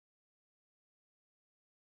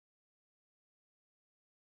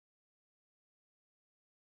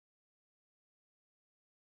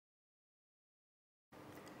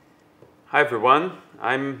Hi everyone,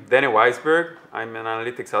 I'm Daniel Waisberg. I'm an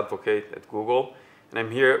analytics advocate at Google, and I'm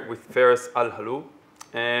here with Feras Alhlou.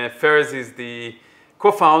 Feras is the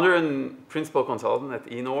co-founder and principal consultant at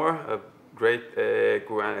Enor, a great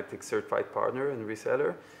Google Analytics certified partner and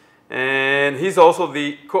reseller. And he's also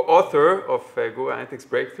the co-author of Google Analytics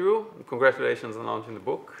Breakthrough. Congratulations on launching the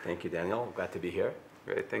book. Thank you, Daniel. Glad to be here.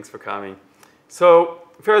 Great, thanks for coming. So,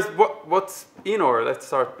 Feras, what's Enor? Let's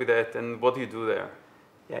start with that, and what do you do there?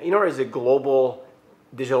 Yeah, Enor is a global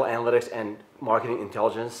digital analytics and marketing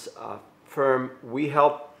intelligence firm. We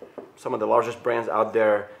help some of the largest brands out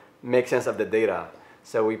there make sense of the data.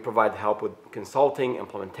 So we provide help with consulting,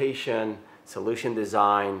 implementation, solution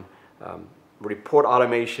design, report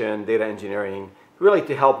automation, data engineering, really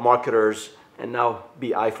to help marketers and now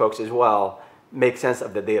BI folks as well make sense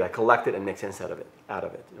of the data, collect it and make sense out of it.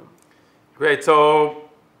 You know. Great. So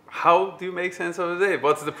how do you make sense of the data?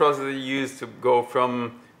 What's the process that you use to go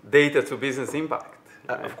from data to business impact?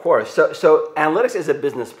 Of course. So analytics is a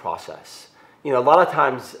business process. You know, a lot of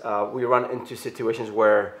times we run into situations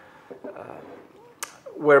where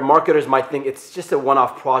marketers might think it's just a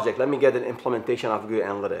one-off project. Let me get an implementation of Google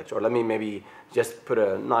Analytics, or let me maybe just put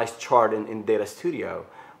a nice chart in Data Studio.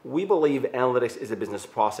 We believe analytics is a business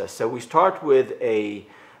process. So we start with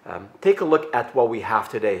take a look at what we have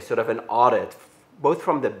today, sort of an audit, both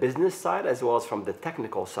from the business side as well as from the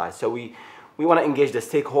technical side. So we want to engage the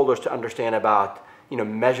stakeholders to understand about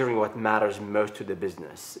measuring what matters most to the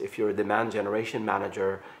business. If you're a demand generation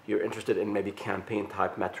manager, you're interested in maybe campaign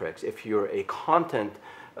type metrics. If you're a content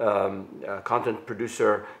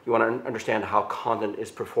producer, you want to understand how content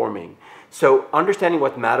is performing. So understanding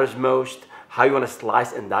what matters most, how you want to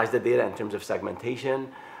slice and dice the data in terms of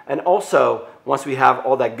segmentation. And also, once we have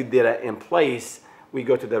all that good data in place, we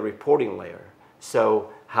go to the reporting layer. So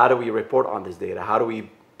how do we report on this data? How do we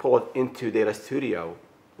pull it into Data Studio?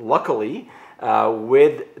 Luckily,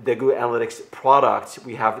 with the Google Analytics products,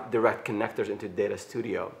 we have direct connectors into Data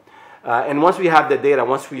Studio. And once we have the data,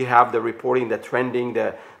 once we have the reporting, the trending,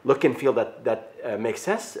 the look and feel that makes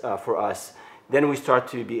sense for us, then we start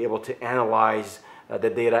to be able to analyze the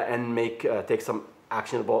data and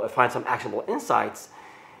find some actionable insights.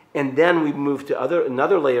 And then we move to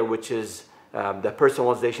another layer, which is the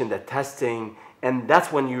personalization, the testing, and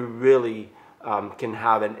that's when you really can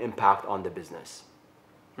have an impact on the business.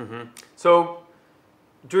 Mm-hmm. So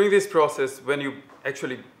during this process, when you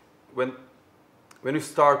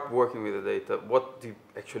start working with the data, what do you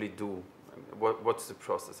actually do? What's the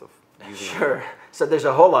process of using it? Sure. So there's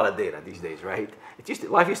a whole lot of data these days, right?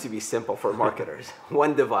 Life used to be simple for marketers.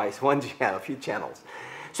 One device, one channel, a few channels.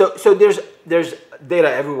 So there's data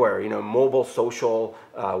everywhere, mobile, social,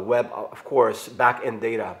 web, of course, back-end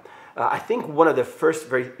data. I think one of the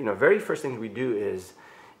very first things we do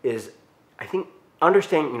is I think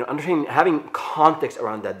understanding, having context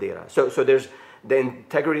around that data. So there's the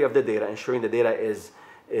integrity of the data, ensuring the data is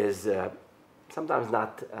sometimes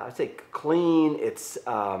not, I'd say, clean.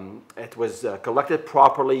 It was collected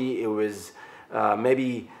properly. It was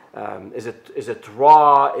maybe is it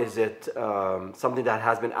raw? Is it something that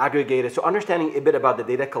has been aggregated? So understanding a bit about the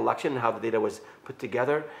data collection and how the data was put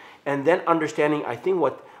together, and then understanding, I think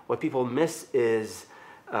what people miss is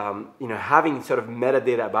having sort of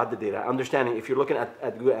metadata about the data. Understanding, if you're looking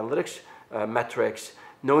at Google Analytics metrics,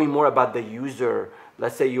 knowing more about the user.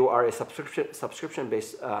 Let's say you are a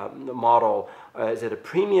subscription-based model. Is it a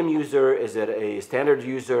premium user? Is it a standard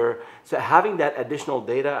user? So having that additional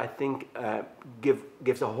data, I think,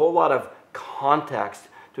 gives a whole lot of context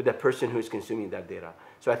to the person who's consuming that data.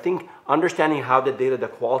 So I think understanding how the data, the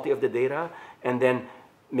quality of the data, and then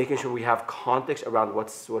making sure we have context around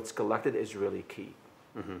what's collected is really key.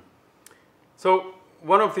 Mm-hmm. So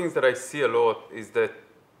one of the things that I see a lot is that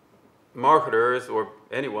marketers, or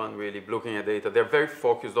anyone really looking at data, they're very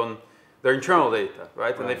focused on their internal data,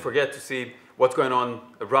 right? And they forget to see what's going on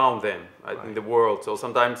around them, right? In the world. So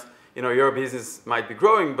sometimes, your business might be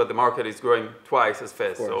growing, but the market is growing twice as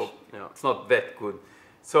fast. So it's not that good.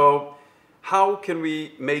 So how can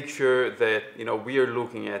we make sure that we are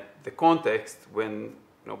looking at the context when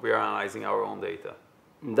we are analyzing our own data?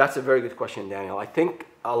 That's a very good question, Daniel. I think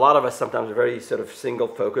a lot of us sometimes are very sort of single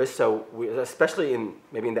focused. So especially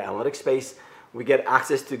maybe in the analytics space, we get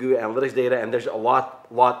access to Google Analytics data, and there's a lot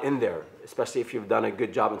in there, especially if you've done a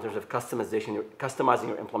good job in terms of customizing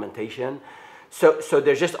your implementation. So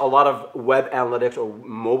there's just a lot of web analytics or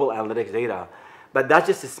mobile analytics data, but that's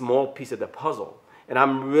just a small piece of the puzzle. And I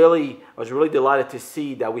was really delighted to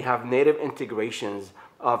see that we have native integrations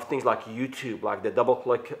of things like YouTube, like the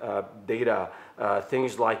double-click data,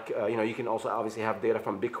 things like, you can also obviously have data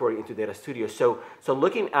from BigQuery into Data Studio. So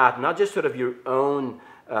looking at not just sort of your own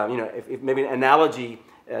if maybe an analogy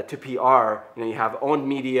to PR, you have owned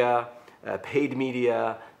media, paid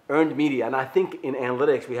media, earned media, and I think in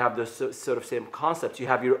analytics we have those sort of same concepts. You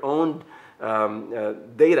have your own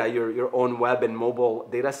data, your own web and mobile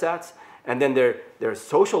data sets, and then there's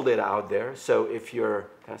social data out there. So if you're,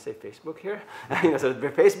 can I say Facebook here? So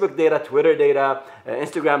Facebook data, Twitter data,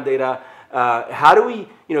 Instagram data. How do we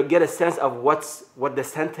get a sense of what the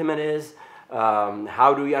sentiment is?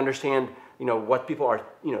 How do we understand what people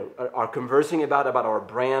are conversing about our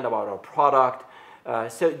brand, about our product?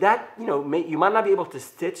 So that you might not be able to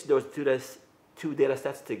stitch those two data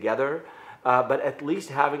sets together, but at least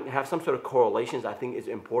have some sort of correlations, I think, is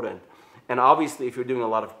important. And obviously, if you're doing a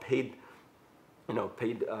lot of paid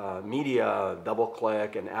media,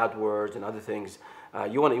 DoubleClick and AdWords and other things,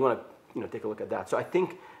 you want to take a look at that. So I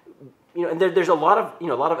think and there's a lot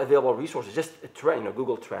of available resources. Just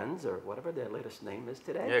Google Trends or whatever the latest name is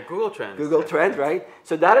today. Yeah, Google Trends. Google Trends, right?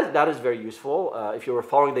 So that is very useful. If you were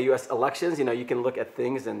following the U.S. elections, you can look at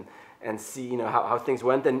things and see how things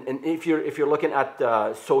went. And if you're looking at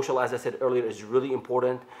social, as I said earlier, is really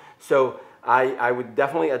important. So I would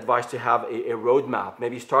definitely advise to have a roadmap.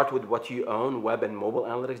 Maybe start with what you own, web and mobile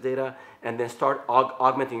analytics data, and then start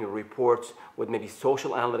augmenting your reports with maybe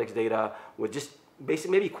social analytics data, with just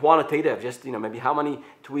basically maybe quantitative, just maybe how many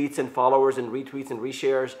tweets and followers and retweets and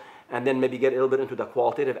reshares, and then maybe get a little bit into the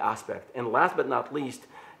qualitative aspect. And last but not least,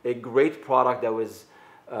 a great product that was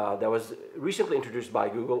recently introduced by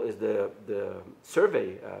Google is the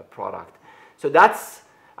survey product. So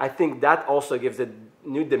I think that also gives a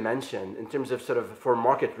new dimension in terms of for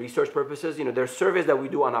market research purposes. There are surveys that we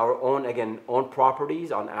do on our own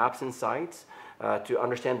properties, on apps and sites, to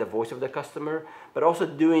understand the voice of the customer, but also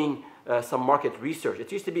doing some market research.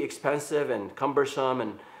 It used to be expensive and cumbersome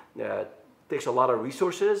and takes a lot of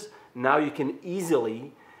resources. Now you can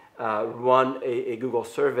easily run a Google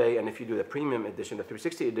survey, and if you do the premium edition, the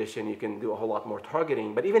 360 edition, you can do a whole lot more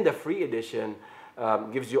targeting. But even the free edition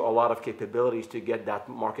gives you a lot of capabilities to get that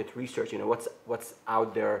market research. What's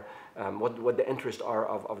out there, what the interests are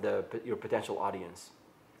of your potential audience.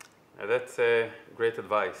 That's great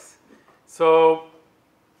advice. So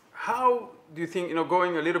how do you think,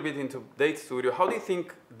 going a little bit into Data Studio, how do you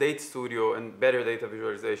think Data Studio and better data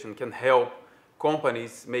visualization can help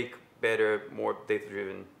companies make better, more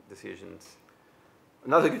data-driven decisions?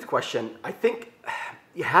 Another good question. I think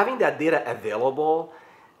having that data available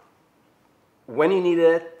when you need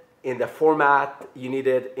it, in the format you need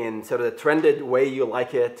it, in sort of the trended way you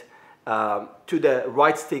like it, to the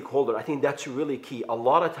right stakeholder, I think that's really key. A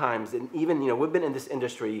lot of times, and even we've been in this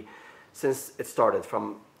industry since it started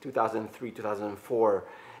from 2003, 2004,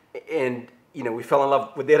 and we fell in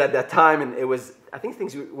love with data at that time, and I think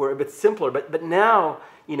things were a bit simpler. But now,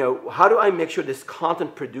 how do I make sure this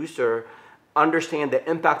content producer understand the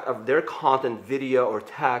impact of their content, video or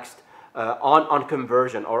text, on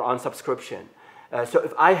conversion or on subscription? So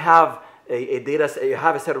if I have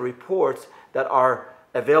a set of reports that are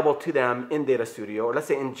available to them in Data Studio, or let's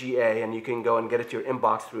say in GA, and you can go and get it to your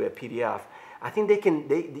inbox through a PDF, I think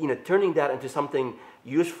turning that into something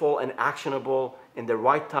useful and actionable in the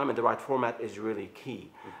right time, in the right format is really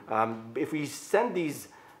key. Mm-hmm. If we send these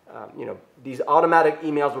automatic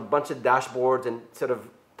emails with a bunch of dashboards and sort of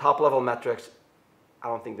top-level metrics, I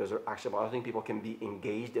don't think those are actionable. I don't think people can be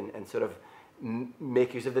engaged and sort of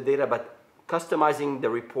make use of the data. But customizing the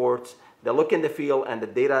reports, the look and the feel, and the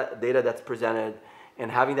data that's presented,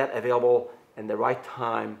 and having that available in the right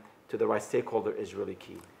time to the right stakeholder is really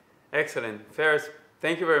key. Excellent. Feras,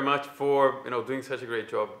 thank you very much for doing such a great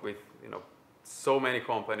job with so many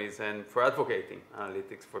companies and for advocating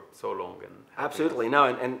analytics for so long. And absolutely. No,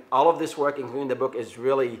 and all of this work, including the book, is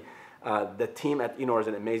really the team at Enor is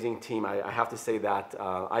an amazing team. I have to say that.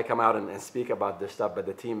 I come out and speak about this stuff, but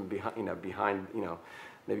the team behind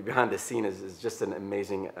the scene is just an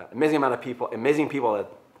amazing amount of people,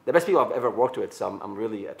 the best people I've ever worked with. So I'm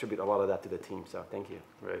really attribute a lot of that to the team. So thank you.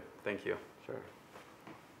 Great. Thank you. Sure.